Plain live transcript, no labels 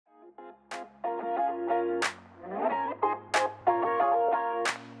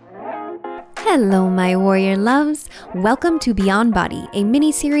Hello, my warrior loves. Welcome to Beyond Body, a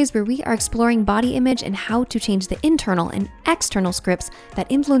mini-series where we are exploring body image and how to change the internal and external scripts that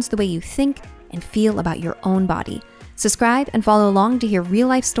influence the way you think and feel about your own body. Subscribe and follow along to hear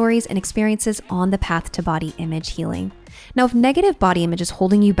real-life stories and experiences on the path to body image healing. Now, if negative body image is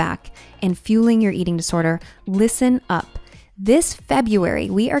holding you back and fueling your eating disorder, listen up. This February,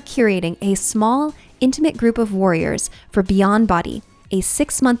 we are curating a small, intimate group of warriors for Beyond Body, a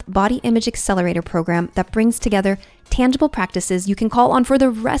 6-month body image accelerator program that brings together tangible practices you can call on for the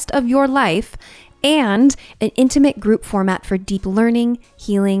rest of your life and an intimate group format for deep learning,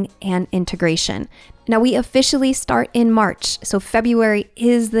 healing, and integration. Now, we officially start in March, so February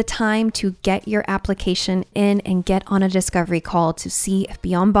is the time to get your application in and get on a discovery call to see if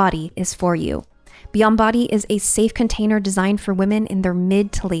Beyond Body is for you. Beyond Body is a safe container designed for women in their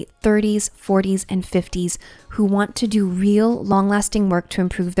mid to late 30s, 40s, and 50s who want to do real, long-lasting work to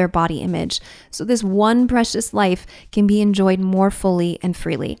improve their body image, so this one precious life can be enjoyed more fully and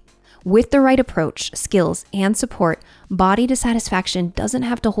freely. With the right approach, skills, and support, Body Dissatisfaction doesn't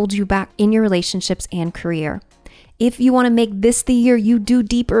have to hold you back in your relationships and career. If you want to make this the year you do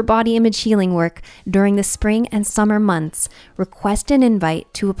deeper body image healing work during the spring and summer months, request an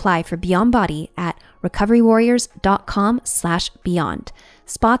invite to apply for Beyond Body at recoverywarriors.com/beyond.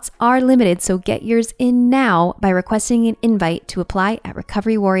 Spots are limited, so get yours in now by requesting an invite to apply at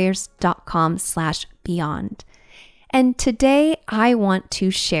recoverywarriors.com/beyond. And today I want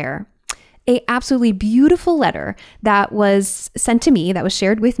to share a absolutely beautiful letter that was sent to me, that was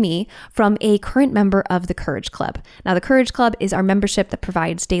shared with me from a current member of the Courage Club. Now, the Courage Club is our membership that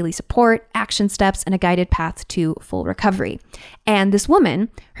provides daily support, action steps, and a guided path to full recovery. And this woman,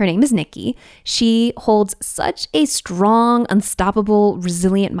 her name is Nikki, she holds such a strong, unstoppable,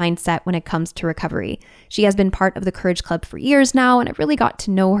 resilient mindset when it comes to recovery. She has been part of the Courage Club for years now, and I really got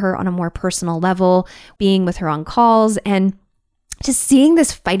to know her on a more personal level, being with her on calls and just seeing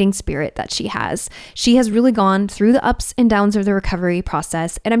this fighting spirit that she has. She has really gone through the ups and downs of the recovery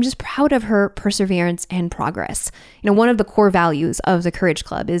process, and I'm just proud of her perseverance and progress. You know, one of the core values of the Courage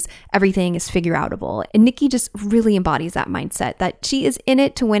Club is everything is figure outable, and Nikki just really embodies that mindset that she is in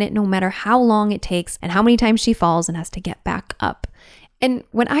it to win it no matter how long it takes and how many times she falls and has to get back up. And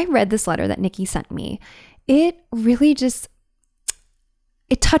when I read this letter that Nikki sent me, it really just,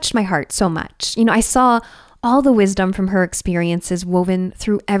 it touched my heart so much. You know, I saw all the wisdom from her experiences woven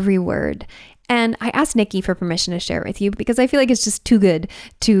through every word. And I asked Nikki for permission to share it with you because I feel like it's just too good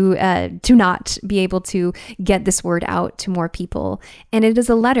to not be able to get this word out to more people. And it is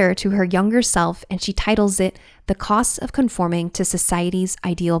a letter to her younger self, and she titles it "The Costs of Conforming to Society's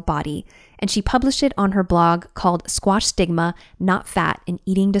Ideal Body." And she published it on her blog called Squash Stigma, Not Fat, an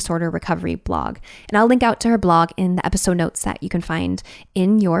Eating Disorder Recovery blog. And I'll link out to her blog in the episode notes that you can find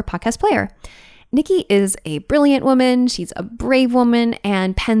in your podcast player. Nikki is a brilliant woman, she's a brave woman,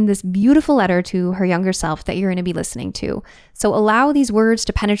 and penned this beautiful letter to her younger self that you're going to be listening to. So allow these words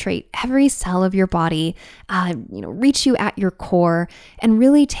to penetrate every cell of your body, reach you at your core, and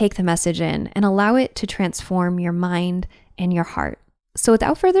really take the message in and allow it to transform your mind and your heart. So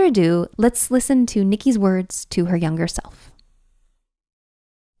without further ado, let's listen to Nikki's words to her younger self.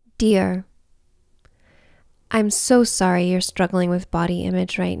 Dear, I'm so sorry you're struggling with body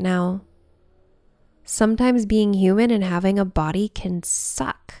image right now. Sometimes being human and having a body can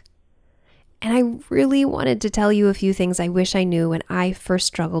suck. And I really wanted to tell you a few things I wish I knew when I first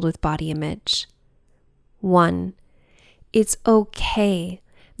struggled with body image. 1, it's okay.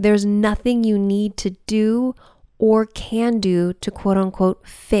 There's nothing you need to do or can do to quote unquote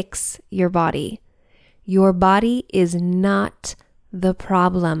fix your body. Your body is not the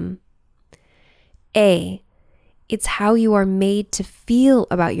problem. A, it's how you are made to feel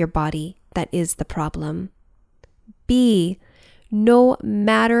about your body that is the problem. B, no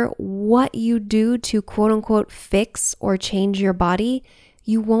matter what you do to quote unquote fix or change your body,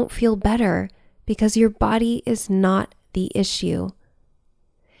 you won't feel better because your body is not the issue.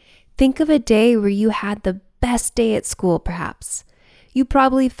 Think of a day where you had the best day at school, perhaps. You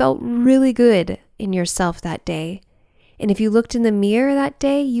probably felt really good in yourself that day. And if you looked in the mirror that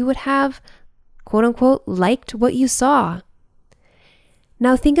day, you would have quote unquote liked what you saw.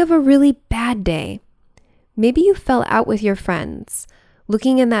 Now think of a really bad day. Maybe you fell out with your friends.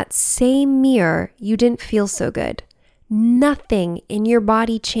 Looking in that same mirror, you didn't feel so good. Nothing in your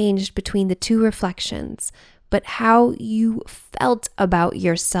body changed between the two reflections, but how you felt about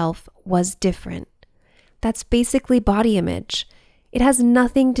yourself was different. That's basically body image. It has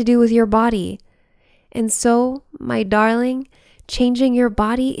nothing to do with your body. And so, my darling, changing your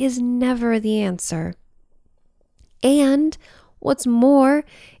body is never the answer. And what's more,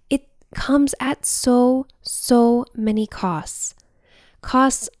 comes at so many costs.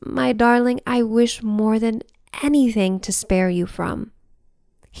 Costs, my darling, I wish more than anything to spare you from.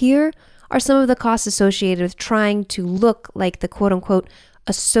 Here are some of the costs associated with trying to look like the quote unquote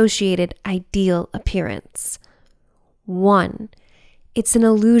associated ideal appearance. 1, it's an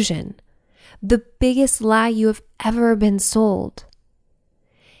illusion, the biggest lie you have ever been sold.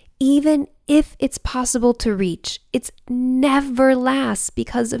 Even if it's possible to reach, it's never lasts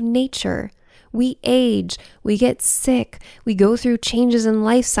because of nature. We age, we get sick, we go through changes in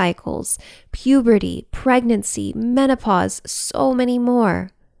life cycles, puberty, pregnancy, menopause, so many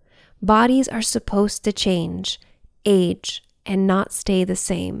more. Bodies are supposed to change, age, and not stay the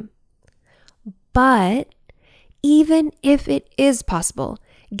same. But even if it is possible,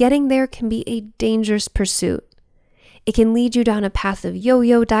 getting there can be a dangerous pursuit. It can lead you down a path of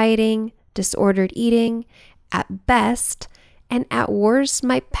yo-yo dieting, disordered eating, at best, and at worst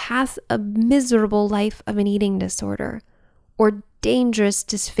might path a miserable life of an eating disorder or dangerous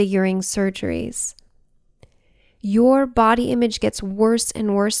disfiguring surgeries. Your body image gets worse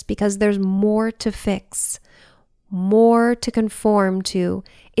and worse because there's more to fix, more to conform to.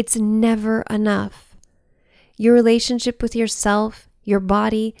 It's never enough. Your relationship with yourself, your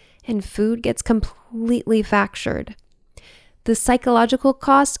body, and food gets completely fractured. The psychological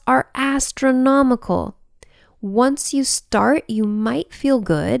costs are astronomical. Once you start, you might feel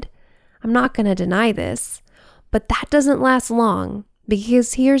good. I'm not going to deny this, but that doesn't last long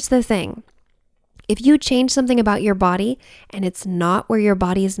because here's the thing. If you change something about your body and it's not where your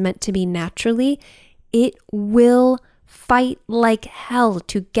body is meant to be naturally, it will fight like hell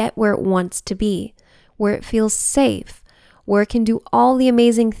to get where it wants to be, where it feels safe, where it can do all the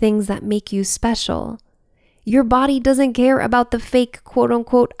amazing things that make you special. Your body doesn't care about the fake quote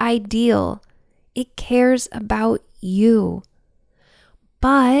unquote ideal. It cares about you.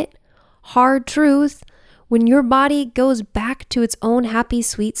 But hard truth, when your body goes back to its own happy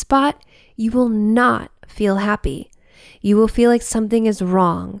sweet spot, you will not feel happy. You will feel like something is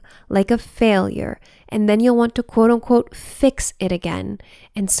wrong, like a failure, and then you'll want to quote unquote fix it again.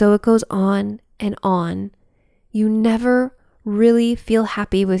 And so it goes on and on. You never really feel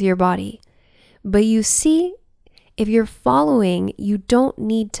happy with your body. But you see, if you're following, you don't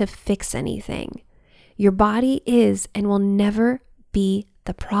need to fix anything. Your body is and will never be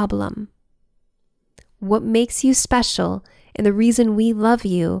the problem. What makes you special and the reason we love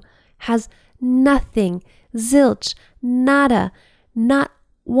you has nothing, zilch, nada, not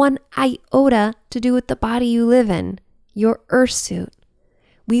one iota to do with the body you live in, your earth suit.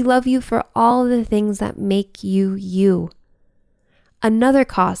 We love you for all the things that make you you. Another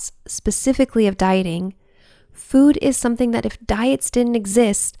cost, specifically of dieting, food is something that if diets didn't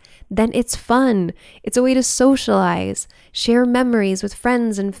exist, then it's fun. It's a way to socialize, share memories with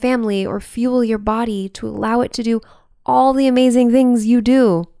friends and family, or fuel your body to allow it to do all the amazing things you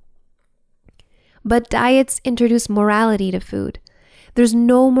do. But diets introduce morality to food. There's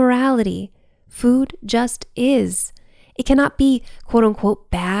no morality. Food just is. It cannot be quote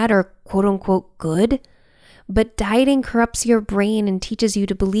unquote bad or quote unquote good. But dieting corrupts your brain and teaches you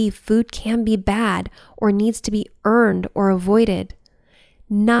to believe food can be bad or needs to be earned or avoided.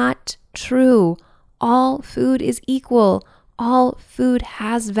 Not true. All food is equal. All food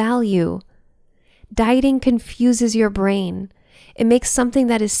has value. Dieting confuses your brain. It makes something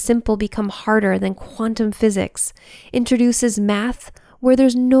that is simple become harder than quantum physics, introduces math where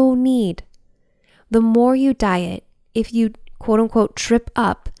there's no need. The more you diet, if you quote unquote trip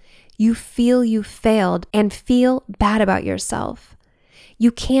up, you feel you failed and feel bad about yourself.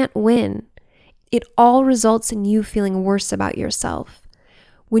 You can't win. It all results in you feeling worse about yourself.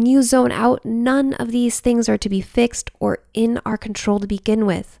 When you zone out, none of these things are to be fixed or in our control to begin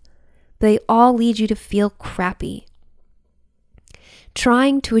with. They all lead you to feel crappy.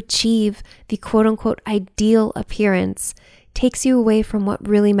 Trying to achieve the quote-unquote ideal appearance takes you away from what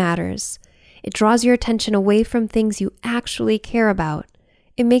really matters. It draws your attention away from things you actually care about.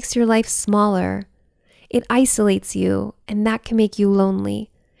 It makes your life smaller. It isolates you, and that can make you lonely.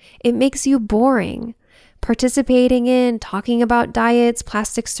 It makes you boring. Participating in, talking about diets,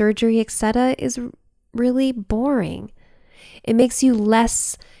 plastic surgery, etc. is really boring. It makes you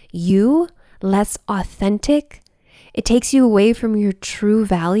less you, less authentic. It takes you away from your true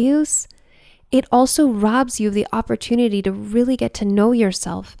values. It also robs you of the opportunity to really get to know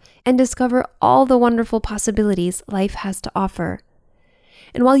yourself and discover all the wonderful possibilities life has to offer.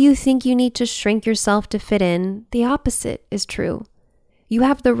 And while you think you need to shrink yourself to fit in, the opposite is true. You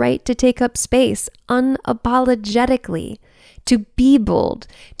have the right to take up space unapologetically, to be bold,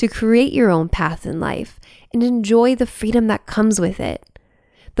 to create your own path in life, and enjoy the freedom that comes with it.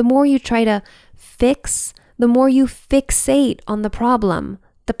 The more you try to fix, the more you fixate on the problem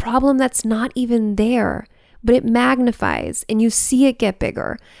that's not even there, but it magnifies and you see it get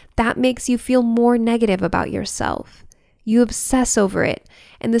bigger. That makes you feel more negative about yourself. You obsess over it,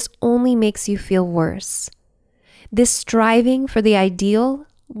 and this only makes you feel worse. This striving for the ideal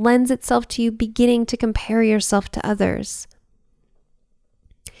lends itself to you beginning to compare yourself to others.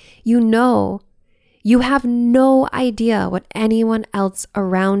 You have no idea what anyone else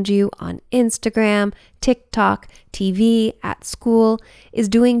around you on Instagram, TikTok, TV, at school is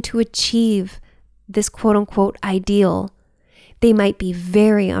doing to achieve this quote unquote ideal. They might be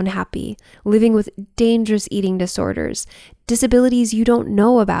very unhappy, living with dangerous eating disorders, disabilities you don't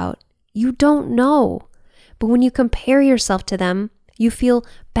know about. You don't know. But when you compare yourself to them, you feel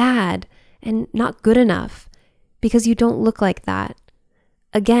bad and not good enough because you don't look like that.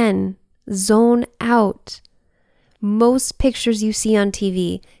 Again, zone out. Most pictures you see on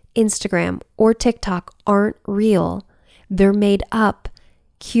TV, Instagram, or TikTok aren't real. They're made up,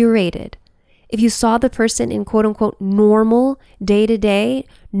 curated. If you saw the person in quote unquote normal day-to-day,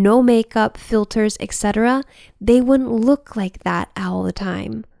 no makeup, filters, etc., they wouldn't look like that all the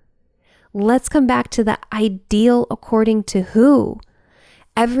time. Let's come back to the ideal according to who?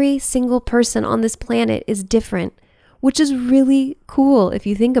 Every single person on this planet is different, which is really cool if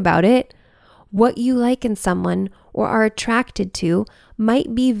you think about it. What you like in someone or are attracted to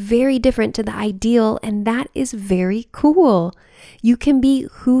might be very different to the ideal, and that is very cool. You can be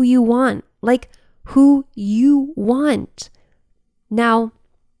who you want, like who you want. Now,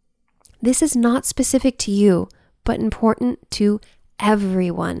 this is not specific to you, but important to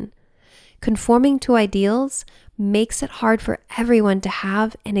everyone. Conforming to ideals makes it hard for everyone to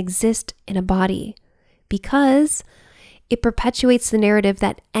have and exist in a body because it perpetuates the narrative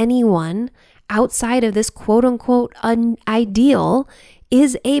that anyone outside of this quote unquote ideal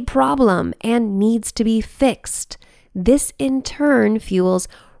is a problem and needs to be fixed. This in turn fuels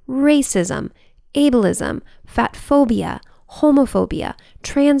racism, ableism, fat phobia, homophobia,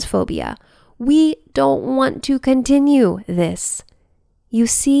 transphobia. We don't want to continue this. You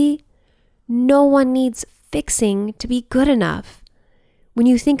see, no one needs fixing to be good enough. When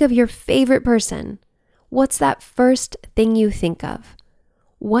you think of your favorite person, what's that first thing you think of?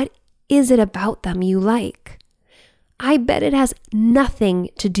 What is it about them you like? I bet it has nothing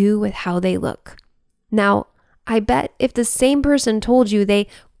to do with how they look. Now, I bet if the same person told you they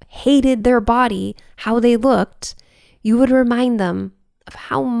hated their body, how they looked, you would remind them of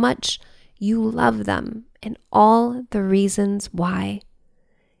how much you love them and all the reasons why.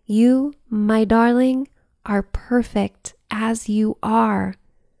 You, my darling, are perfect as you are.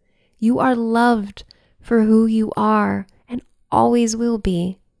 You are loved for who you are and always will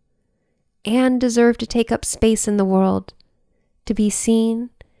be, and deserve to take up space in the world, to be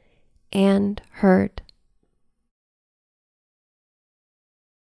seen and heard.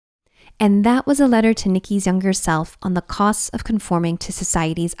 And that was a letter to Nikki's younger self on the costs of conforming to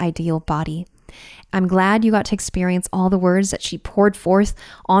society's ideal body. I'm glad you got to experience all the words that she poured forth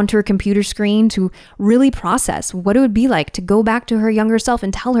onto her computer screen to really process what it would be like to go back to her younger self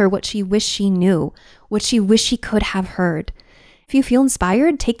and tell her what she wished she knew, what she wished she could have heard. If you feel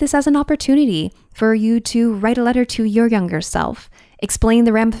inspired, take this as an opportunity for you to write a letter to your younger self. Explain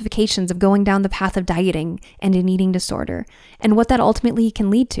the ramifications of going down the path of dieting and an eating disorder, and what that ultimately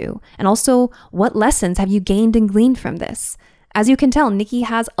can lead to. And also, what lessons have you gained and gleaned from this? As you can tell, Nikki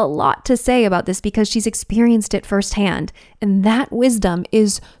has a lot to say about this because she's experienced it firsthand, and that wisdom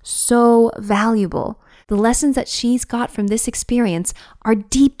is so valuable. The lessons that she's got from this experience are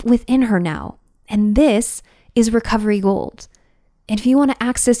deep within her now, and this is recovery gold. And if you want to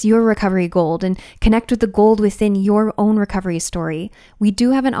access your recovery gold and connect with the gold within your own recovery story, we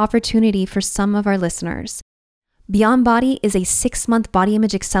do have an opportunity for some of our listeners. Beyond Body is a 6-month body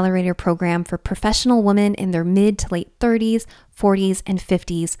image accelerator program for professional women in their mid to late 30s, 40s, and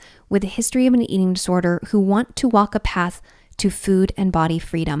 50s with a history of an eating disorder who want to walk a path to food and body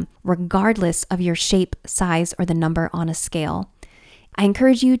freedom, regardless of your shape, size, or the number on a scale. I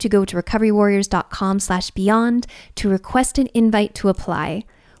encourage you to go to recoverywarriors.com/beyond to request an invite to apply.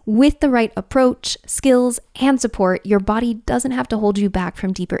 With the right approach, skills, and support, your body doesn't have to hold you back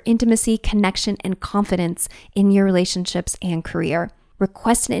from deeper intimacy, connection, and confidence in your relationships and career.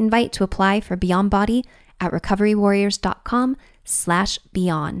 Request an invite to apply for Beyond Body at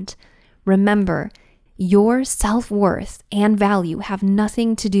recoverywarriors.com/beyond. Remember, your self-worth and value have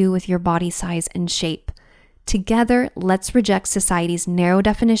nothing to do with your body size and shape. Together, let's reject society's narrow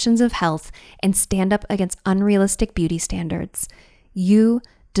definitions of health and stand up against unrealistic beauty standards. You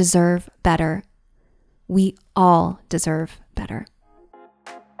deserve better. We all deserve better.